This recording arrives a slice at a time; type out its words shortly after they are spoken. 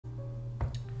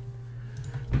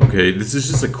Okay, this is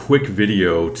just a quick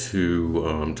video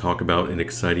to talk about an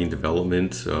exciting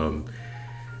development.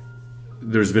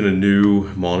 There's been a new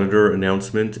monitor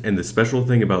announcement, and the special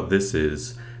thing about this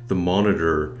is the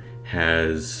monitor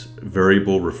has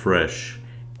variable refresh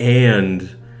and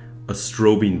a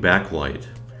strobing backlight.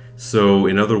 So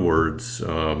in other words,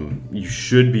 you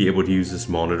should be able to use this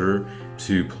monitor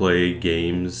to play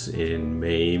games in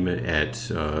MAME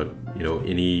at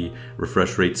any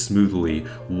refresh rate smoothly,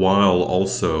 while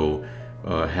also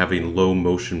having low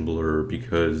motion blur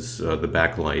because the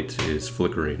backlight is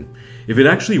flickering. If it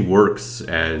actually works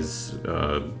as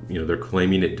they're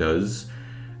claiming it does,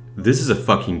 this is a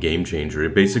fucking game changer.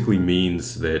 It basically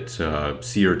means that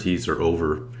CRTs are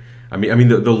over. I mean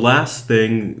the last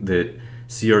thing that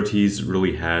CRTs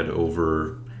really had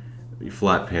over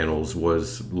flat panels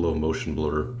was low motion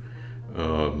blur.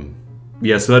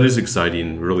 Yeah, so that is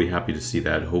exciting. Really happy to see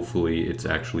that. Hopefully it's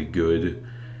actually good.